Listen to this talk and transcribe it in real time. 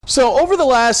So over the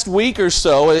last week or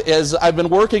so, as I've been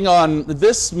working on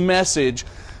this message,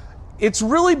 it's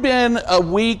really been a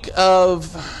week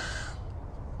of,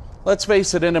 let's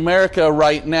face it, in America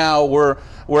right now, we're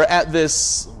at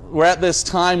this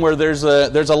time where there's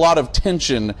a lot of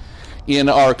tension in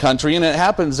our country, and it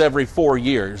happens every 4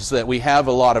 years that we have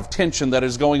a lot of tension that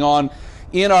is going on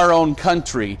in our own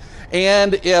country,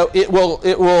 and it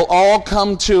will all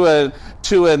come to an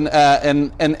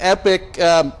epic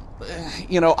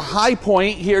high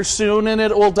point here soon, and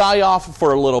it will die off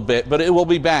for a little bit, but it will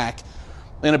be back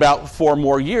in about 4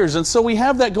 more years. And so we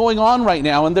have that going on right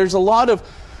now, and there's a lot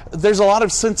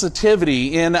of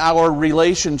sensitivity in our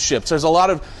relationships. There's a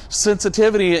lot of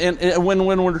sensitivity when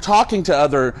we're talking to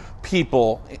other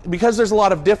people, because there's a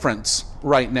lot of difference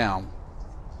right now.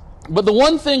 But the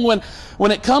one thing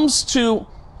when it comes to,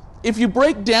 if you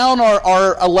break down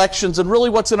our elections and really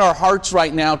what's in our hearts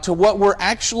right now to what we're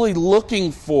actually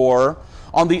looking for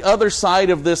on the other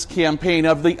side of this campaign,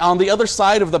 on the other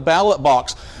side of the ballot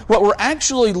box, what we're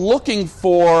actually looking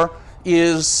for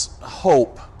is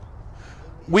hope.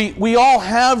 We all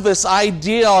have this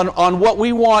idea on what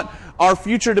we want our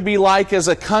future to be like as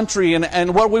a country,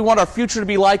 and what we want our future to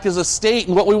be like as a state,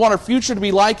 and what we want our future to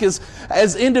be like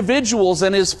as individuals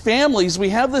and as families. We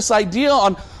have this idea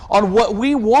on what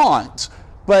we want,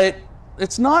 but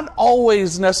it's not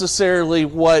always necessarily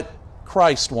what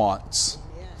Christ wants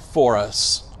for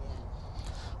us.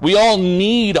 We all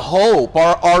need hope.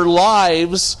 Our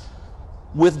lives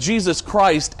with Jesus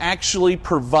Christ actually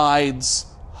provides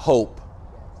hope.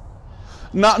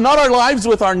 Not our lives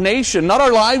with our nation, not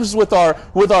our lives with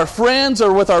our friends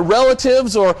or with our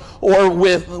relatives or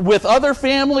with other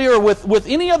family or with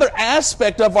any other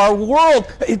aspect of our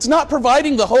world. It's not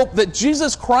providing the hope that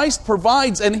Jesus Christ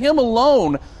provides, and Him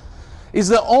alone is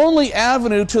the only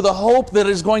avenue to the hope that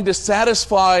is going to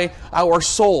satisfy our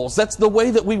souls. That's the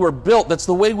way that we were built. That's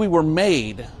the way we were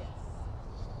made.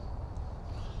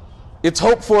 It's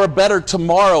hope for a better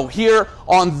tomorrow here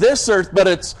on this earth, but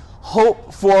it's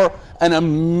hope for an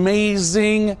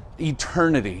amazing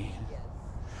eternity.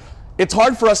 It's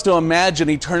hard for us to imagine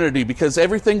eternity because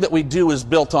everything that we do is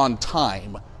built on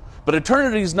time. But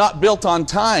eternity is not built on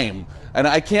time. And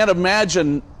I can't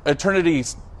imagine eternity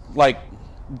like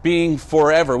being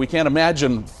forever. We can't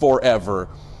imagine forever.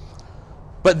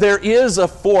 But there is a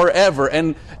forever.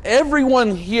 And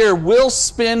everyone here will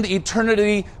spend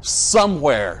eternity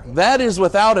somewhere. That is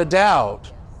without a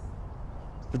doubt.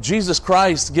 But Jesus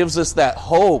Christ gives us that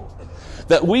hope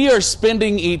that we are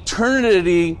spending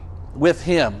eternity with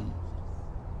Him.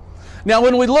 Now,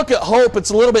 when we look at hope, it's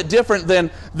a little bit different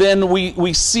than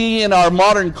we see in our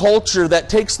modern culture that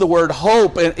takes the word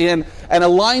hope and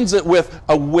aligns it with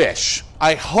a wish.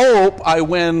 I hope I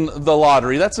win the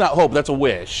lottery. That's not hope, that's a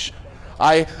wish.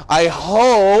 I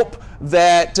hope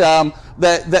that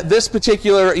this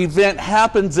particular event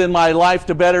happens in my life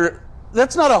to better.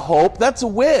 That's not a hope, that's a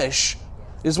wish,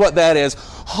 is what that is.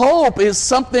 Hope is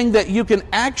something that you can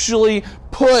actually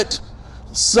put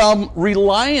some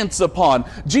reliance upon.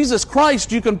 Jesus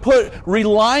Christ, you can put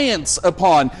reliance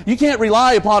upon. You can't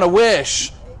rely upon a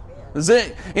wish. Has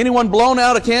anyone blown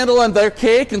out a candle on their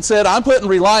cake and said, I'm putting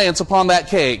reliance upon that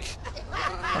cake?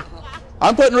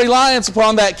 I'm putting reliance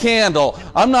upon that candle.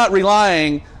 I'm not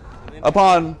relying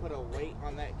upon... Put a weight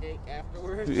on that cake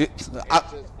afterwards?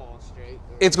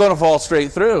 It's going to fall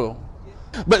straight through.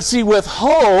 But see, with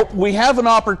hope, we have an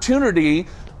opportunity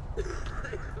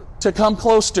to come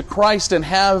close to Christ and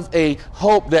have a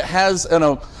hope that has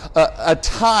a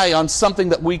tie on something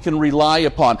that we can rely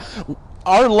upon.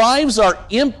 Our lives are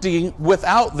empty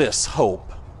without this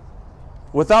hope.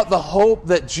 Without the hope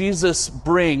that Jesus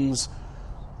brings,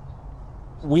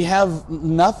 we have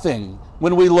nothing.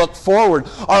 When we look forward,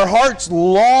 our hearts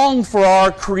long for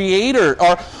our Creator.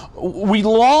 We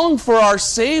long for our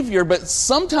Savior, but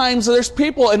sometimes there's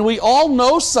people, and we all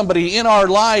know somebody in our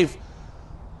life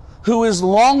who is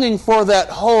longing for that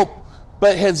hope,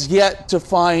 but has yet to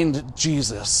find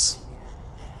Jesus.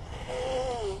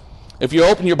 If you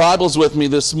open your Bibles with me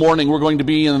this morning, we're going to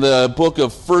be in the book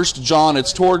of 1 John.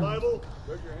 It's toward...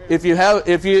 If you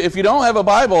don't have a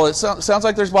Bible, it sounds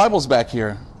like there's Bibles back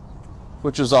here,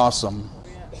 which is awesome.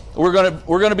 We're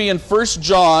going to be in 1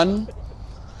 John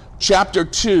chapter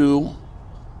 2,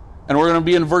 and we're going to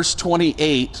be in verse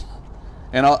 28.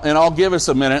 And I'll give us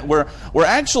a minute. We're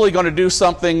actually going to do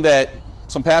something that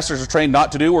some pastors are trained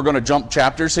not to do. We're going to jump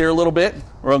chapters here a little bit.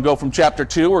 We're going to go from chapter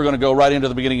 2. We're going to go right into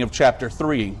the beginning of chapter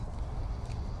 3.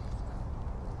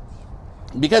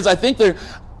 Because I think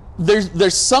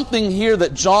there's something here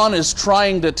that John is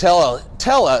trying to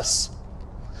tell us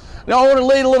Now, I want to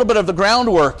lay a little bit of the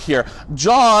groundwork here.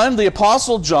 John, the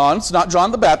Apostle John, it's not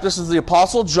John the Baptist, it's the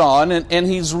Apostle John, and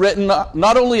he's written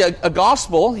not only a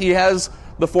gospel, he has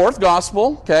the fourth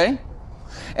gospel, okay?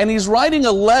 And he's writing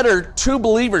a letter to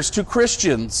believers, to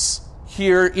Christians,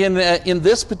 here in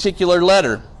this particular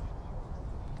letter.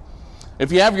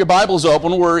 If you have your Bibles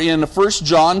open, we're in 1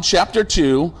 John chapter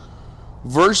 2,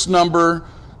 verse number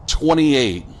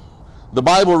 28. The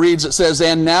Bible reads, it says,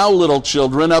 "And now, little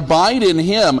children, abide in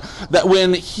him, that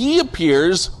when he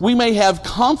appears, we may have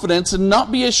confidence and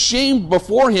not be ashamed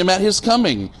before him at his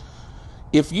coming.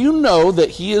 If you know that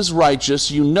he is righteous,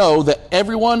 you know that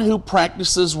everyone who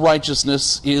practices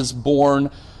righteousness is born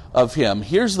of him."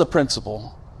 Here's the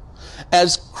principle.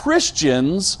 As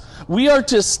Christians, we are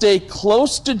to stay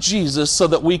close to Jesus so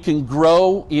that we can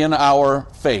grow in our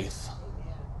faith.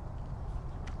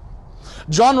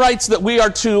 John writes that we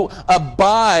are to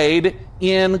abide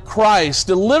in Christ.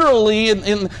 Literally,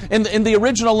 in the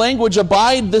original language,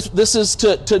 abide, this is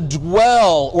to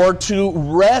dwell or to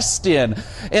rest in.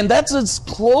 And that's as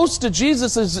close to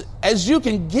Jesus as you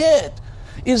can get,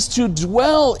 is to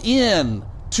dwell in,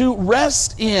 to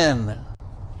rest in.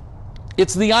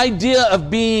 It's the idea of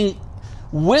being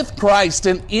with Christ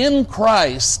and in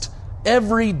Christ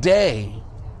every day.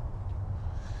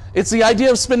 It's the idea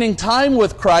of spending time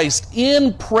with Christ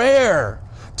in prayer,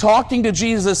 talking to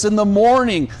Jesus in the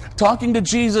morning, talking to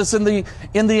Jesus in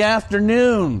the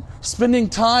afternoon, spending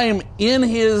time in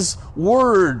his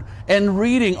word and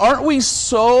reading. Aren't we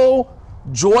so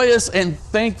joyous and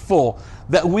thankful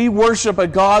that we worship a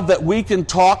God that we can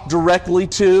talk directly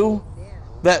to?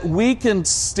 That we can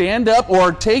stand up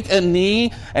or take a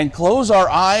knee and close our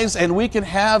eyes and we can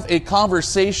have a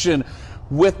conversation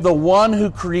with the one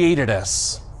who created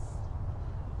us.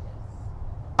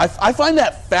 I find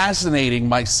that fascinating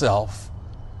myself.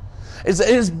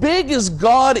 As big as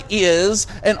God is,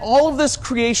 and all of this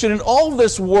creation and all of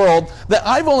this world, that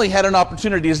I've only had an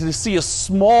opportunity to see a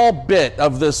small bit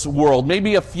of this world,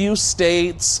 maybe a few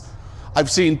states.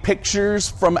 I've seen pictures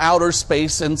from outer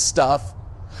space and stuff.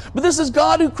 But this is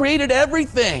God who created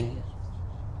everything.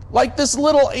 Like this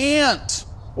little ant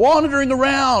wandering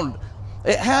around.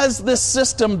 It has this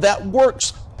system that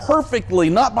works perfectly,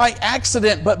 not by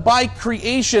accident, but by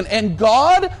creation. And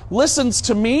God listens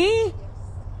to me?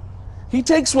 He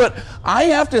takes what I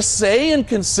have to say and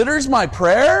considers my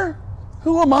prayer?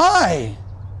 Who am I?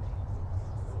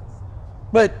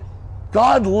 But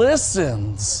God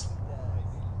listens.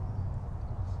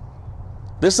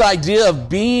 This idea of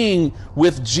being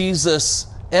with Jesus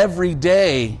every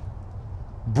day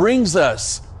brings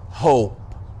us hope.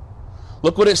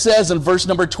 Look what it says in verse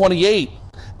number 28.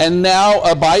 "And now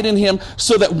abide in him,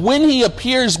 so that when he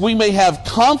appears we may have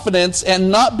confidence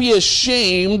and not be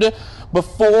ashamed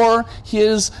before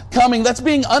his coming." That's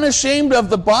being unashamed of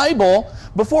the Bible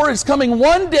before his coming.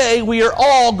 One day we are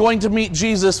all going to meet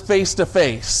Jesus face to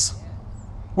face.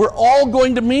 We're all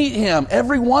going to meet him,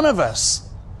 every one of us.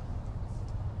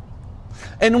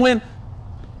 And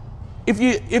if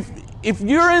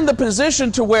you're in the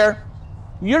position to where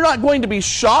you're not going to be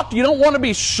shocked, you don't want to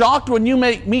be shocked when you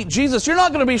meet Jesus. You're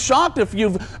not going to be shocked if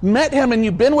you've met him and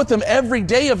you've been with him every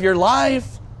day of your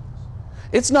life.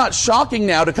 It's not shocking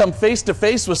now to come face to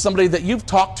face with somebody that you've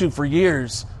talked to for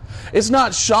years. It's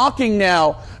not shocking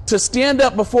now to stand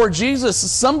up before Jesus,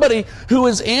 somebody who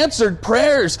has answered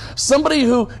prayers, somebody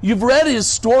who you've read his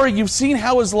story, you've seen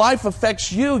how his life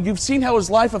affects you, you've seen how his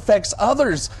life affects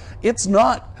others. It's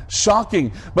not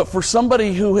shocking. But for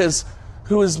somebody who has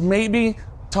maybe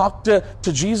talked to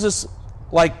Jesus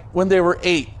like when they were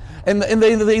 8, and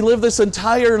they live this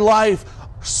entire life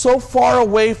so far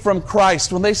away from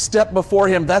Christ, when they step before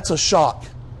him, that's a shock.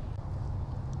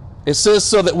 It says,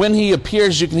 so that when he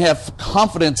appears, you can have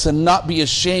confidence and not be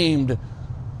ashamed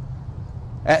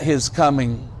at his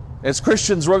coming. As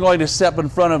Christians, we're going to step in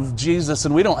front of Jesus,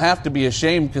 and we don't have to be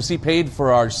ashamed because he paid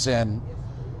for our sin.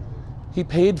 He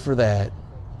paid for that.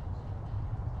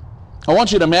 I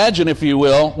want you to imagine, if you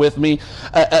will, with me,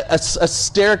 a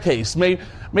staircase,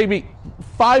 maybe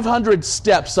 500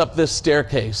 steps up this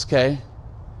staircase, okay?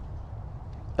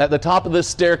 At the top of this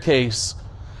staircase,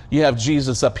 you have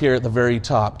Jesus up here at the very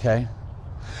top, okay?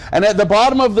 And at the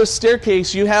bottom of this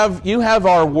staircase, you have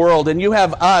our world, and you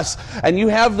have us, and you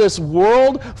have this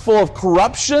world full of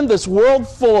corruption, this world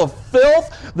full of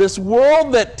filth, this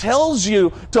world that tells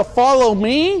you to follow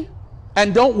me,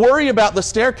 and don't worry about the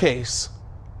staircase.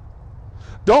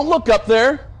 Don't look up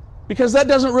there, because that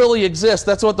doesn't really exist.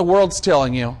 That's what the world's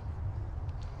telling you.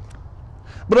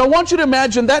 But I want you to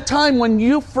imagine that time when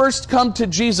you first come to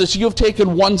Jesus, you've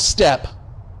taken one step.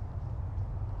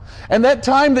 And that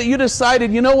time that you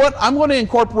decided, you know what, I'm going to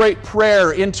incorporate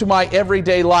prayer into my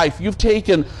everyday life. You've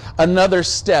taken another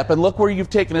step. And look where you've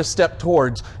taken a step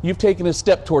towards. You've taken a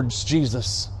step towards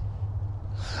Jesus.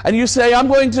 And you say, I'm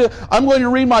going to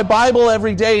read my Bible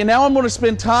every day, and now I'm going to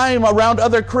spend time around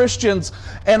other Christians,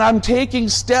 and I'm taking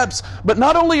steps. But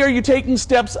not only are you taking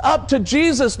steps up to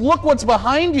Jesus, look what's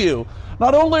behind you.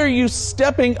 Not only are you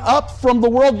stepping up from the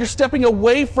world, you're stepping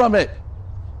away from it.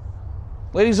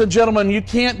 Ladies and gentlemen, you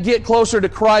can't get closer to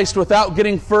Christ without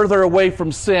getting further away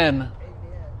from sin.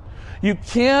 You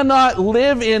cannot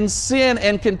live in sin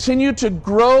and continue to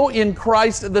grow in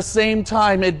Christ at the same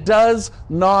time. It does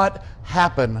not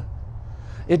happen.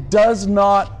 It does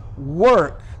not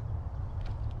work.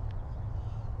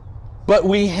 But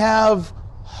we have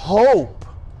hope,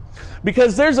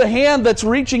 because there's a hand that's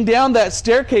reaching down that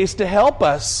staircase to help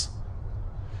us.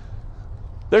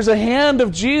 There's a hand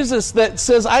of Jesus that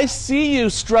says, I see you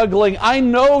struggling. I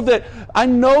know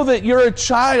that you're a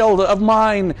child of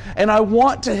mine, and I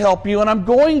want to help you, and I'm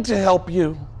going to help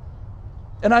you.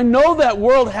 And I know that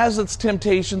world has its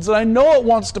temptations, and I know it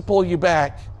wants to pull you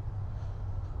back.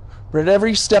 But at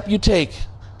every step you take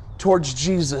towards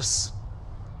Jesus,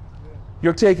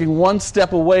 you're taking one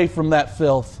step away from that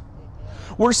filth.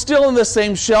 We're still in the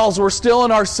same shells. We're still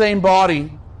in our same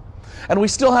body. And we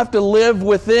still have to live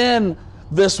within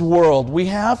this world. We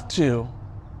have to.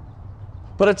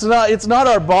 But it's not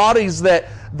our bodies that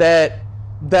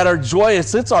are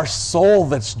joyous. It's our soul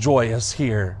that's joyous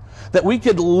here. That we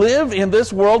could live in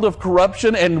this world of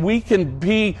corruption, and we can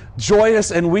be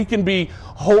joyous, and we can be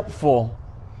hopeful.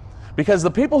 Because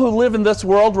the people who live in this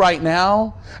world right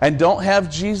now and don't have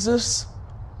Jesus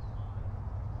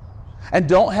and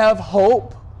don't have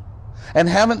hope and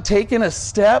haven't taken a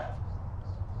step,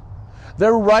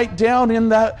 they're right down in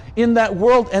that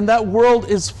world, and that world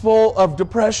is full of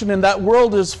depression, and that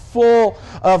world is full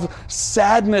of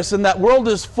sadness, and that world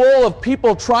is full of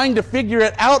people trying to figure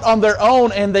it out on their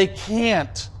own, and they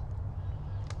can't.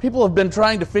 People have been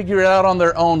trying to figure it out on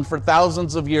their own for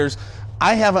thousands of years.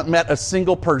 I haven't met a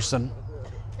single person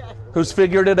who's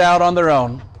figured it out on their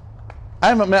own. I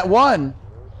haven't met one.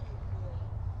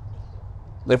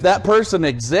 If that person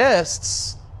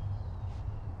exists,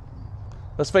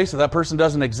 let's face it, that person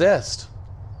doesn't exist.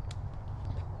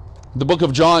 The book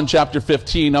of John, chapter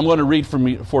 15, I'm going to read for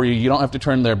you. You don't have to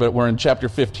turn there, but we're in chapter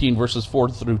 15, verses 4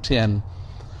 through 10.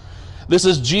 This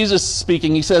is Jesus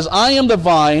speaking. He says, I am the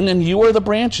vine, and you are the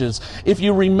branches. If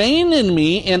you remain in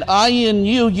me, and I in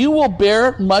you, you will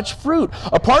bear much fruit.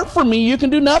 Apart from me, you can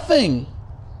do nothing.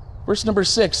 Verse number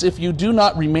 6, if you do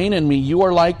not remain in me, you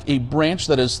are like a branch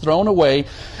that is thrown away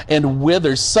and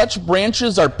withers. Such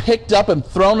branches are picked up and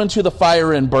thrown into the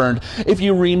fire and burned. If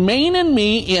you remain in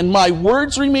me, and my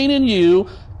words remain in you,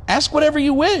 ask whatever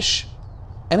you wish,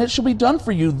 and it shall be done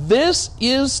for you. This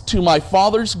is to my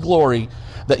Father's glory,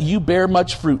 that you bear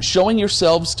much fruit, showing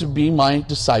yourselves to be my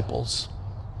disciples.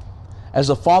 As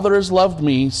the Father has loved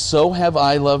me, so have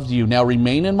I loved you. Now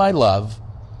remain in my love.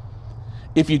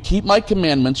 If you keep my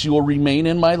commandments, you will remain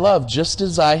in my love, just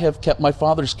as I have kept my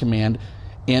Father's command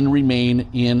and remain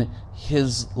in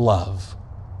his love.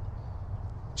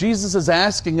 Jesus is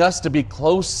asking us to be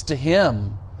close to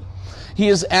him. He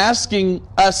is asking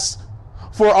us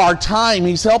for our time.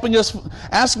 He's asking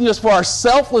us for our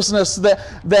selflessness,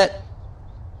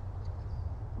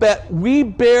 that we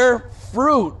bear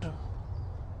fruit.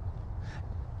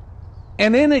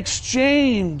 And in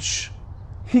exchange,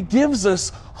 he gives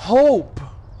us hope.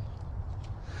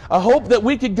 A hope that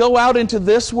we could go out into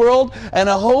this world, and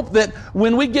a hope that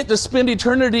when we get to spend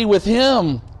eternity with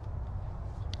him,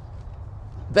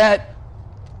 that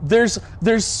there's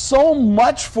so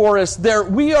much for us there.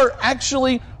 We are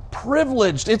actually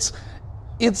privileged.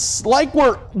 It's like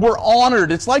we're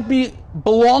honored. It's like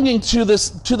belonging to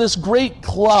this great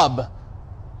club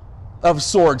of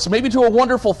sorts, maybe to a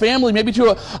wonderful family, maybe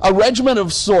to a regiment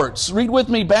of sorts. Read with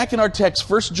me back in our text,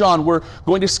 1 John. We're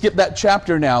going to skip that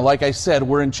chapter now. Like I said,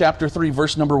 we're in chapter 3,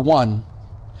 verse number 1.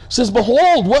 It says,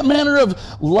 behold, what manner of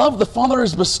love the Father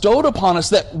has bestowed upon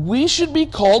us, that we should be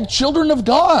called children of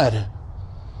God.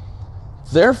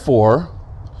 Therefore,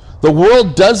 the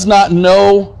world does not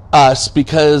know us,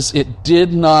 because it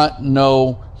did not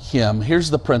know him. Here's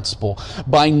the principle.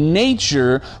 By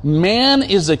nature, man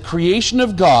is a creation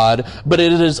of God, but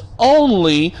it is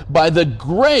only by the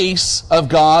grace of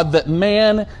God that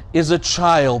man is a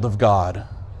child of God.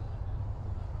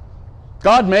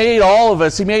 God made all of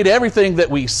us. He made everything that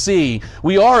we see.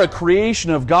 We are a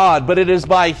creation of God, but it is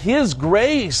by his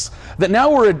grace that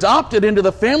now we're adopted into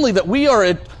the family, that we are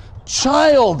a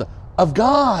child of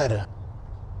God.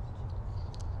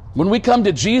 When we come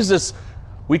to Jesus,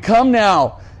 we come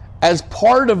now as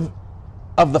part of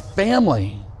the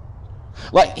family.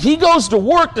 Like, he goes to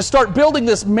work to start building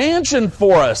this mansion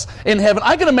for us in heaven.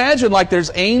 I can imagine, like,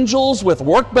 there's angels with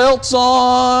work belts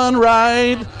on,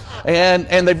 right?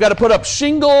 And they've got to put up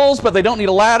shingles, but they don't need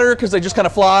a ladder because they just kind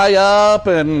of fly up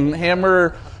and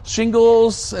hammer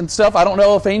shingles and stuff. I don't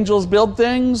know if angels build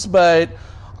things, but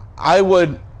I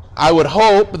would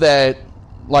hope that,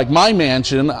 like my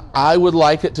mansion, I would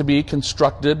like it to be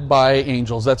constructed by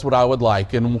angels. That's what I would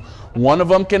like. And one of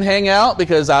them can hang out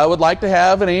because I would like to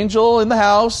have an angel in the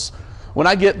house when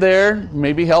I get there,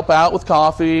 maybe help out with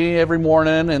coffee every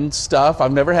morning and stuff.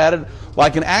 I've never had it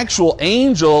like an actual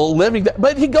angel living there.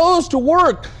 But he goes to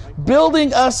work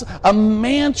building us a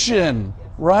mansion,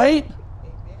 right?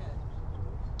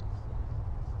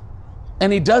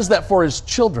 And he does that for his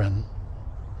children.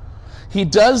 He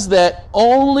does that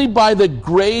only by the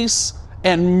grace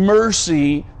and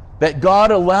mercy that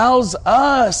God allows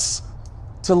us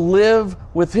to live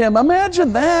with him.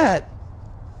 Imagine that.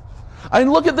 I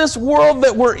mean, look at this world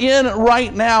that we're in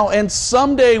right now, and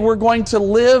someday we're going to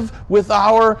live with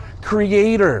our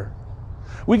Creator.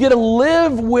 We get to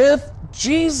live with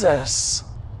Jesus.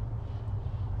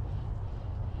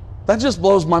 That just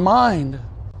blows my mind.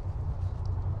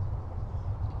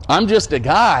 I'm just a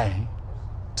guy.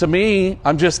 To me,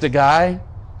 I'm just a guy.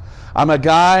 I'm a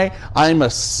guy. I'm a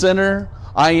sinner.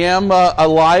 I am a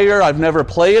liar. I've never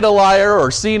played a liar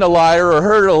or seen a liar or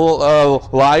heard a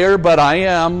liar, but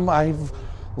I've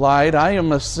lied. I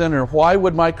am a sinner. Why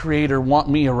would my Creator want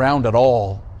me around at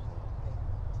all?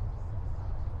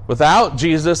 Without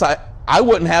Jesus, I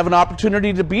wouldn't have an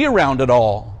opportunity to be around at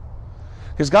all.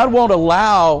 Because God won't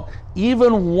allow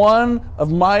even one of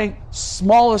my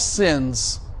smallest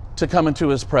sins to come into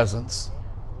his presence.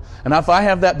 And if I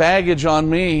have that baggage on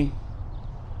me,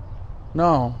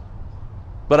 no.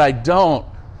 But I don't,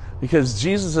 because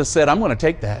Jesus has said, I'm going to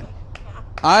take that.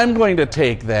 I'm going to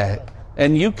take that.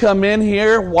 And you come in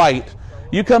here white.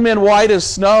 You come in white as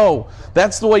snow.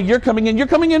 That's the way you're coming in. You're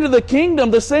coming into the kingdom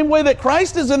the same way that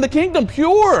Christ is in the kingdom,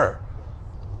 pure.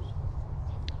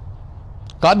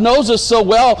 God knows us so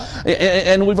well,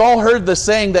 and we've all heard the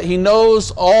saying that he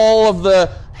knows all of the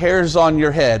hairs on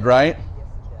your head, right?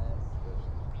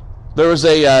 There was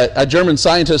a German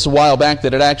scientist a while back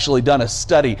that had actually done a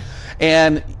study,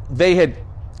 and they had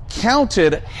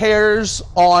counted hairs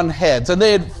on heads, and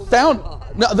they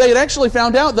had actually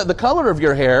found out that the color of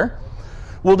your hair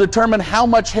will determine how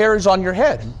much hair is on your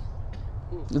head.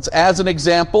 It's, as an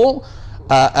example,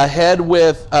 a head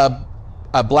with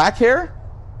a black hair,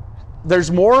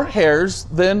 there's more hairs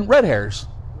than red hairs.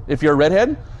 If you're a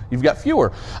redhead, you've got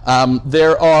fewer.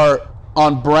 There are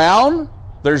on brown,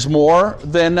 there's more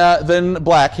than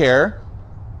black hair,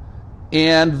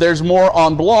 and there's more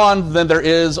on blonde than there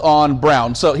is on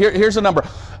brown. So here's a number.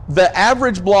 The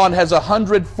average blonde has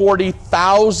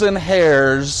 140,000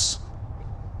 hairs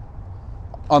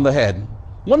on the head.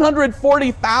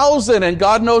 140,000, and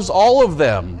God knows all of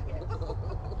them.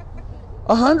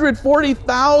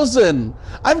 140,000.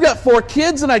 I've got 4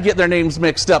 kids, and I get their names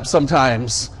mixed up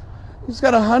sometimes. He's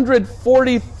got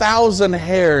 140,000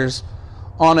 hairs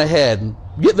on a head.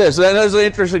 Get this, that is an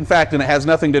interesting fact, and it has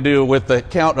nothing to do with the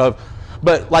count of,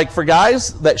 but like for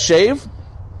guys that shave,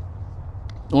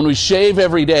 when we shave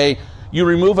every day, you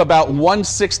remove about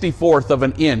 1/64 of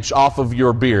an inch off of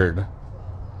your beard.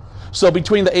 So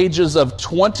between the ages of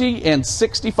 20 and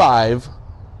 65,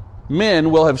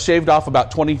 men will have shaved off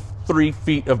about 23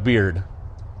 feet of beard. Can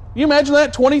you imagine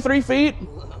that? 23 feet?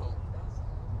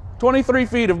 23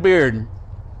 feet of beard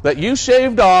that you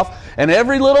shaved off, and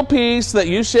every little piece that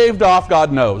you shaved off,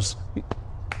 God knows.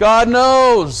 God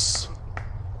knows.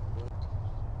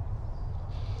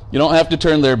 You don't have to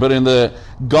turn there, but in the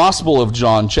Gospel of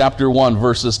John, chapter 1,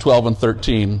 verses 12 and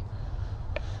 13,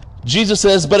 Jesus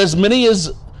says, "But as many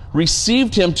as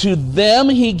received him, to them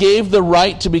he gave the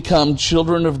right to become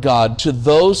children of God, to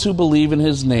those who believe in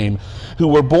his name, who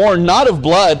were born not of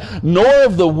blood, nor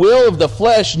of the will of the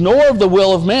flesh, nor of the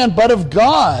will of man, but of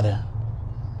God."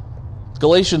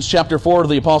 Galatians chapter 4,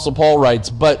 the Apostle Paul writes,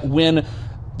 "But when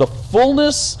the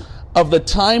fullness of the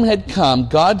time had come,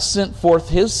 God sent forth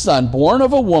his Son, born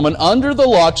of a woman, under the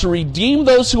law, to redeem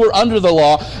those who were under the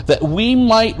law, that we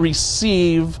might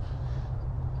receive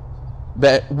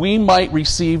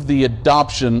the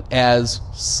adoption as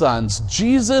sons."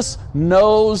 Jesus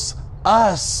knows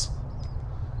us,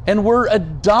 and we're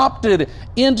adopted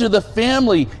into the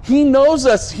family. He knows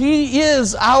us. He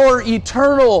is our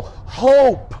eternal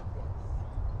hope.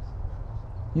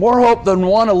 More hope than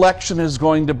one election is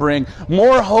going to bring.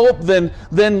 More hope than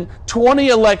 20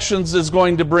 elections is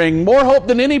going to bring. More hope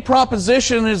than any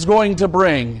proposition is going to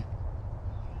bring.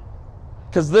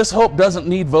 Because this hope doesn't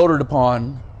need voted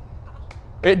upon.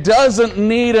 It doesn't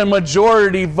need a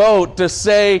majority vote to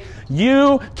say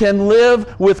you can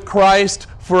live with Christ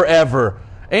forever.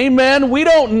 Amen. We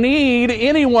don't need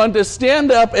anyone to stand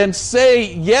up and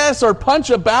say yes or punch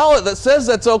a ballot that says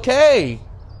that's okay.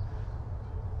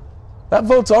 That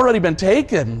vote's already been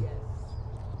taken.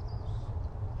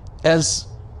 As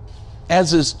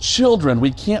his children,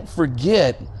 we can't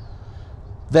forget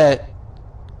that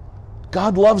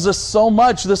God loves us so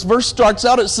much. This verse starts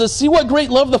out, it says, see what great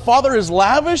love the Father has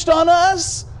lavished on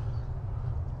us?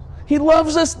 He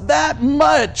loves us that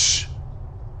much.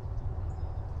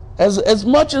 As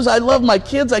much as I love my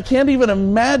kids, I can't even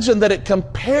imagine that it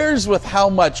compares with how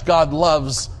much God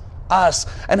loves us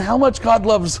and how much God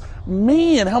loves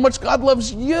me and how much God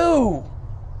loves you.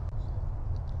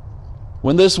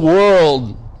 When this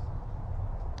world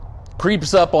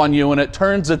creeps up on you and it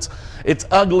turns its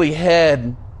ugly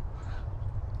head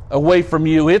away from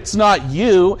you, it's not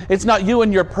you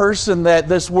and your person that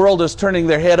this world is turning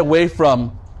their head away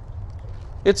from.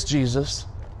 It's Jesus.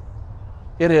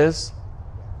 It is.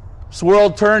 This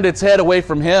world turned its head away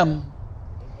from Him.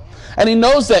 And He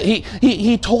knows that.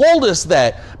 He told us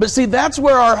that. But see, that's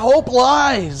where our hope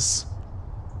lies.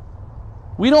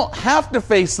 We don't have to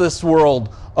face this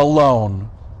world alone.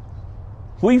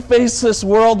 We face this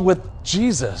world with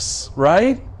Jesus,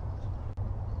 right?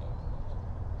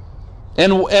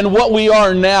 And what we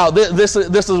are now, this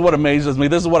is what amazes me.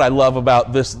 This is what I love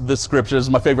about this scripture. This is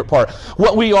my favorite part.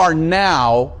 What we are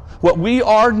now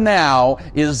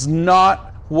is not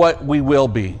what we will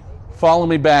be. Follow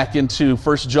me back into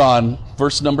 1 John,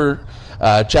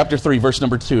 chapter 3, verse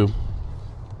number 2.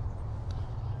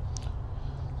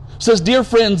 It says, dear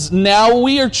friends, now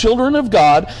we are children of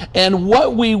God, and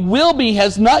what we will be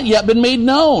has not yet been made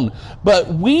known.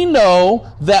 But we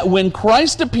know that when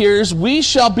Christ appears, we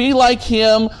shall be like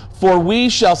Him, for we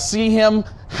shall see Him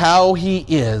how He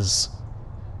is.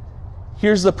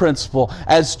 Here's the principle.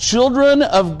 As children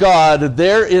of God,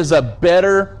 there is a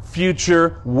better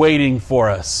future waiting for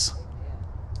us.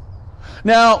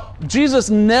 Now, Jesus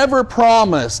never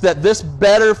promised that this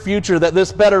better future, that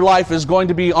this better life is going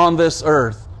to be on this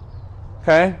earth.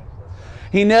 Okay?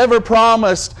 He never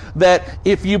promised that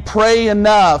if you pray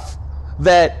enough,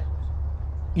 that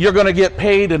you're going to get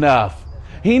paid enough.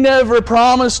 He never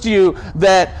promised you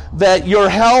that your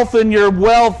health and your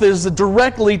wealth is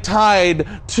directly tied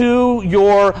to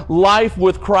your life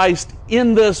with Christ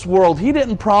in this world. He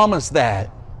didn't promise that.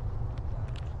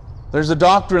 There's a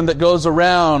doctrine that goes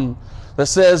around that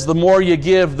says the more you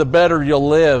give, the better you'll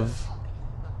live.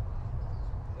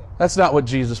 That's not what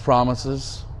Jesus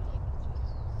promises.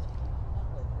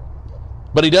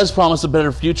 But He does promise a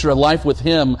better future, a life with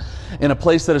Him in a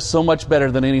place that is so much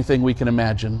better than anything we can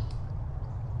imagine.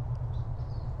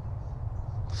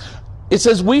 It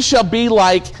says, we shall be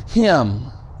like Him.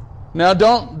 Now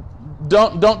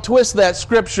don't twist that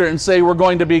scripture and say we're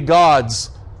going to be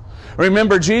gods.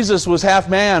 Remember, Jesus was half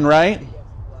man, right?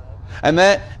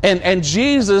 And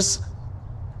Jesus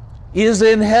is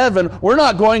in heaven. We're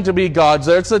not going to be gods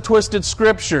there. It's a twisted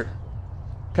scripture.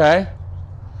 Okay?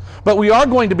 But we are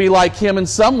going to be like Him in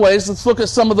some ways. Let's look at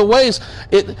some of the ways.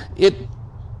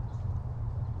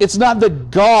 It's not the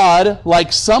God,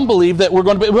 like some believe, that we're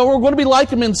going to be. Well, we're going to be like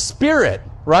Him in spirit,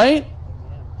 right?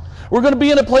 We're going to be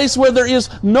in a place where there is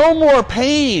no more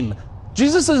pain.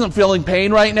 Jesus isn't feeling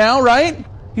pain right now, right?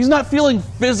 He's not feeling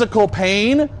physical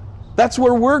pain. That's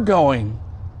where we're going.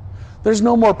 There's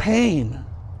no more pain.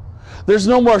 There's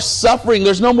no more suffering.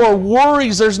 There's no more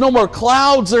worries. There's no more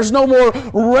clouds. There's no more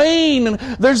rain.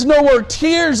 There's no more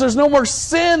tears. There's no more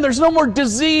sin. There's no more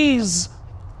disease.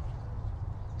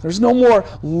 There's no more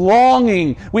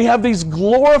longing. We have these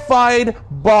glorified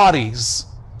bodies.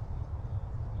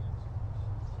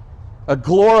 A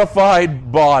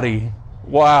glorified body.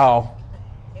 Wow.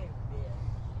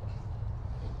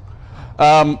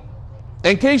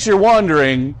 In case you're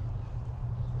wondering,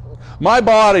 my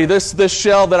body, this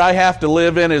shell that I have to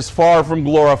live in, is far from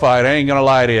glorified. I ain't going to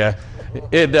lie to you.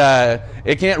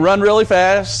 It can't run really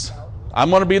fast. I'm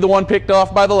going to be the one picked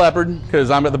off by the leopard because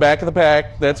I'm at the back of the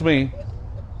pack. That's me.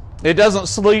 It doesn't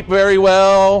sleep very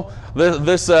well.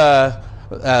 This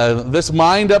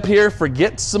mind up here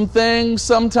forgets some things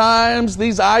sometimes.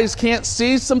 These eyes can't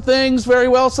see some things very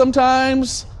well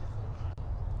sometimes.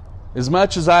 As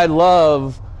much as I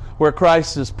love where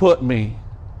Christ has put me,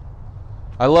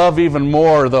 I love even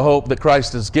more the hope that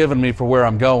Christ has given me for where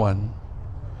I'm going.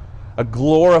 A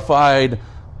glorified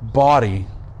body.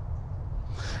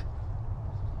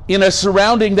 In a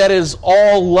surrounding that is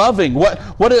all loving.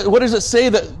 What does it say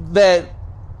that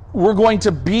we're going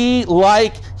to be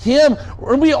like Him?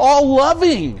 We're going to be all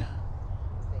loving.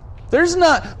 There's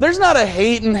not a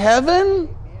hate in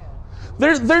heaven.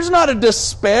 There's not a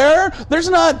despair. There's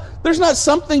not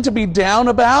something to be down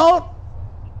about.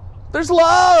 There's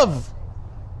love.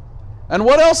 And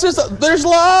what else is there? There's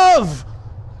love.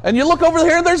 And you look over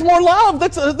here and there's more love.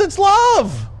 That's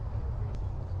love.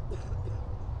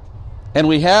 And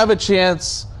we have a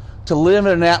chance to live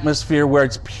in an atmosphere where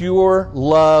it's pure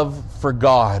love for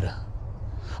God.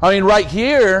 I mean, right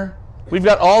here, we've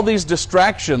got all these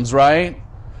distractions, right?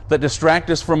 That distract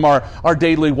us from our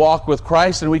daily walk with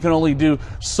Christ, and we can only do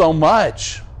so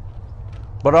much.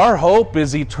 But our hope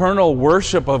is eternal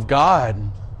worship of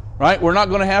God, right? We're not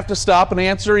going to have to stop and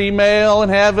answer email in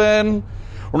heaven.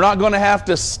 We're not going to have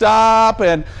to stop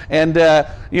and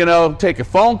take a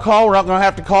phone call. We're not going to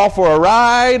have to call for a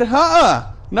ride.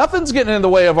 Nothing's getting in the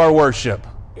way of our worship,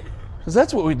 because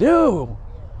that's what we do.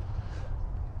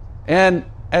 And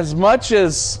as much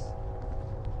as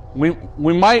we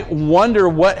might wonder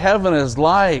what heaven is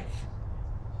like,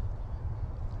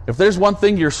 if there's one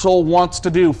thing your soul wants to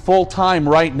do full time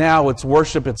right now, it's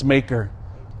worship its Maker.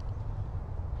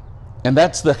 And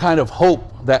that's the kind of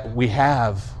hope that we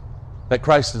have, that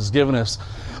Christ has given us.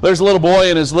 There's a little boy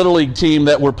and his Little League team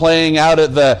that were playing out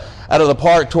of the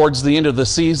park towards the end of the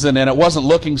season, and it wasn't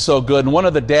looking so good. And one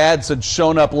of the dads had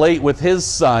shown up late with his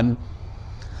son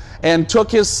and took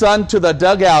his son to the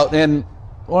dugout, and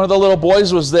one of the little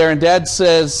boys was there, and Dad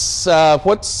says,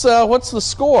 what's the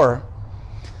score?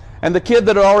 And the kid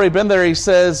that had already been there, he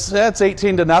says, it's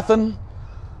 18-0.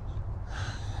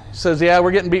 He says, yeah,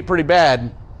 we're getting beat pretty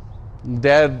bad. And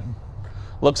Dad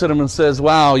looks at him and says,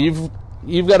 wow, you've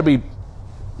got to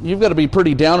be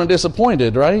pretty down and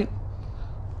disappointed, right?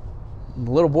 And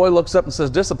the little boy looks up and says,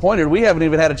 disappointed? We haven't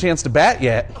even had a chance to bat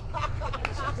yet.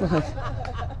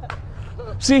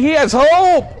 See, he has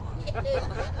hope.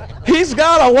 He's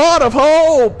got a lot of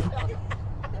hope.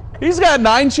 He's got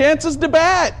 9 chances to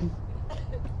bat.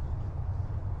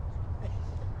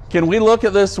 Can we look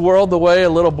at this world the way a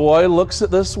little boy looks at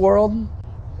this world?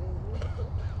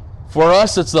 For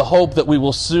us, it's the hope that we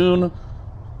will soon,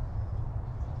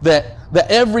 that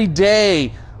every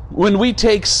day when we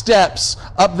take steps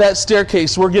up that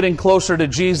staircase, we're getting closer to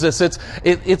Jesus.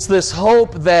 It's this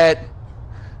hope that,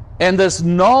 and this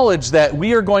knowledge that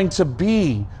we are going to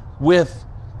be with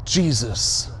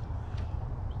Jesus.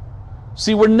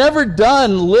 See, we're never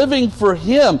done living for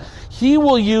Him. He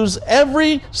will use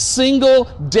every single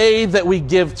day that we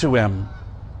give to Him.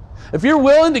 If you're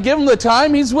willing to give Him the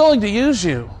time, He's willing to use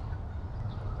you.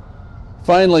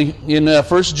 Finally, in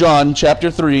 1 John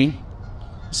chapter 3,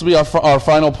 this will be our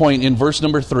final point in verse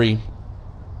number 3.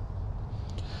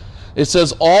 It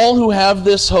says, all who have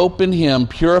this hope in Him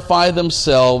purify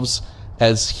themselves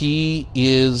as He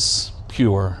is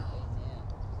pure.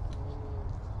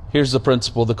 Here's the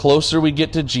principle. The closer we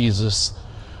get to Jesus,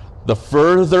 the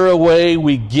further away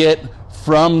we get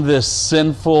from this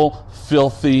sinful,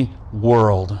 filthy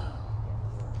world.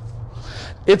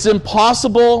 It's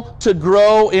impossible to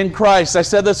grow in Christ. I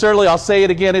said this earlier, I'll say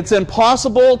it again. It's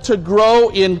impossible to grow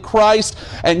in Christ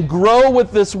and grow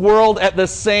with this world at the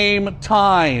same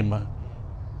time.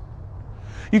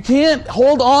 You can't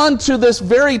hold on to this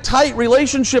very tight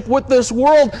relationship with this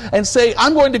world and say,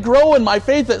 I'm going to grow in my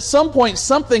faith. At some point,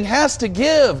 something has to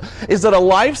give. Is it a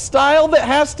lifestyle that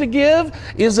has to give?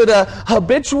 Is it a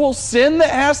habitual sin that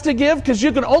has to give? Because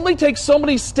you can only take so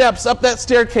many steps up that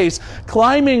staircase,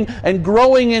 climbing and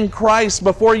growing in Christ,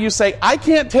 before you say, I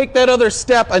can't take that other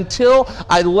step until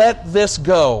I let this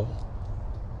go.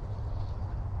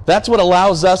 That's what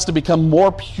allows us to become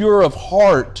more pure of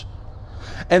heart.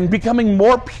 And becoming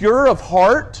more pure of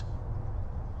heart,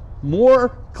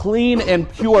 more clean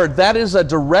and pure, that is a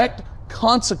direct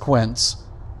consequence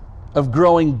of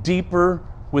growing deeper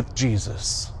with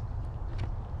Jesus.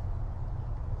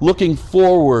 Looking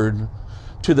forward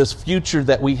to this future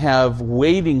that we have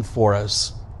waiting for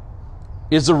us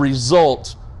is a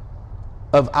result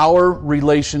of our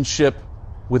relationship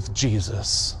with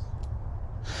Jesus.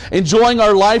 Enjoying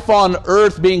our life on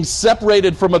earth, being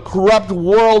separated from a corrupt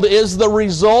world, is the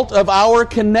result of our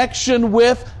connection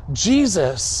with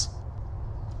Jesus.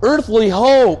 Earthly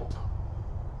hope,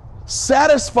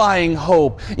 satisfying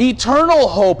hope, eternal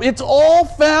hope, it's all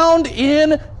found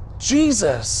in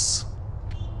Jesus.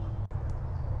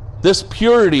 This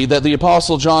purity that the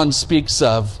Apostle John speaks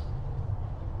of,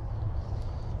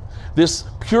 this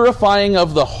purifying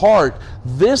of the heart,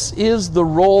 this is the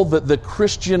role that the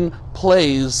Christian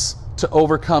plays to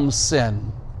overcome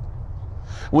sin.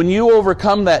 When you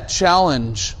overcome that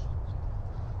challenge,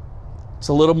 it's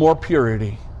a little more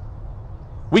purity.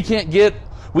 We can't get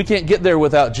there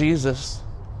without Jesus.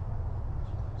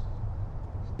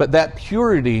 But that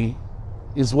purity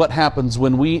is what happens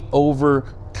when we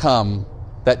overcome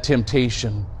that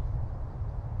temptation.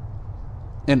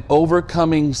 And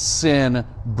overcoming sin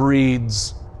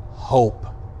breeds hope.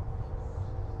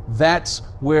 That's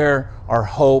where our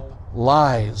hope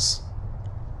lies.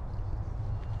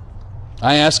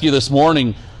 I ask you this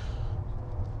morning,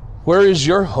 where is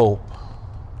your hope?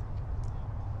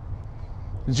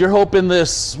 Is your hope in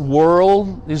this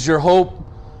world? Is your hope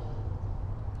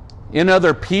in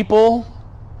other people?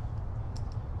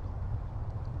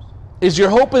 Is your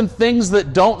hope in things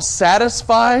that don't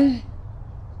satisfy?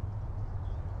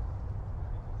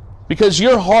 Because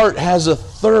your heart has a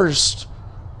thirst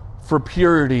for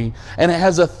purity, and it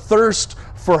has a thirst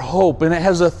for hope, and it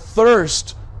has a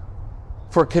thirst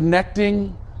for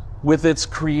connecting with its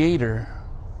Creator.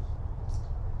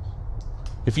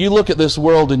 If you look at this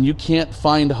world and you can't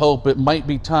find hope, it might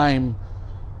be time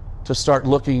to start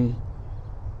looking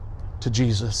to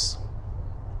Jesus.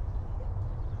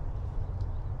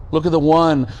 Look at the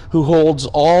one who holds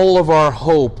all of our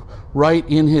hope right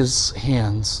in His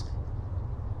hands.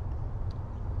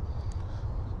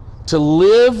 To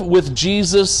live with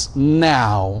Jesus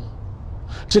now,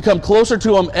 to come closer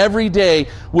to Him every day,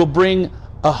 will bring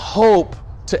a hope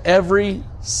to every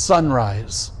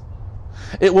sunrise.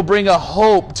 It will bring a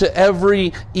hope to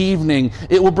every evening.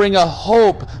 It will bring a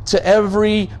hope to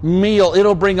every meal.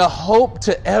 It'll bring a hope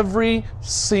to every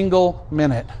single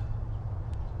minute.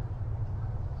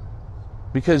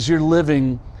 Because you're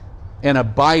living and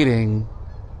abiding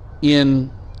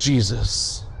in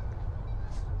Jesus.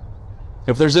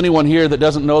 If there's anyone here that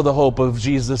doesn't know the hope of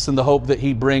Jesus and the hope that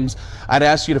He brings, I'd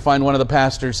ask you to find one of the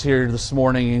pastors here this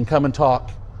morning and come and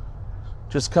talk.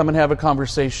 Just come and have a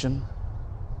conversation.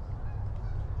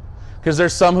 Because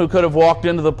there's some who could have walked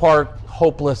into the park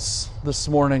hopeless this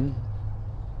morning.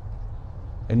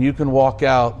 And you can walk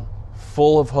out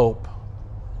full of hope,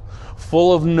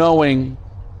 full of knowing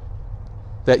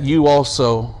that you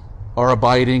also are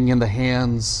abiding in the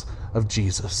hands of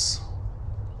Jesus.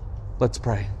 Let's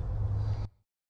pray.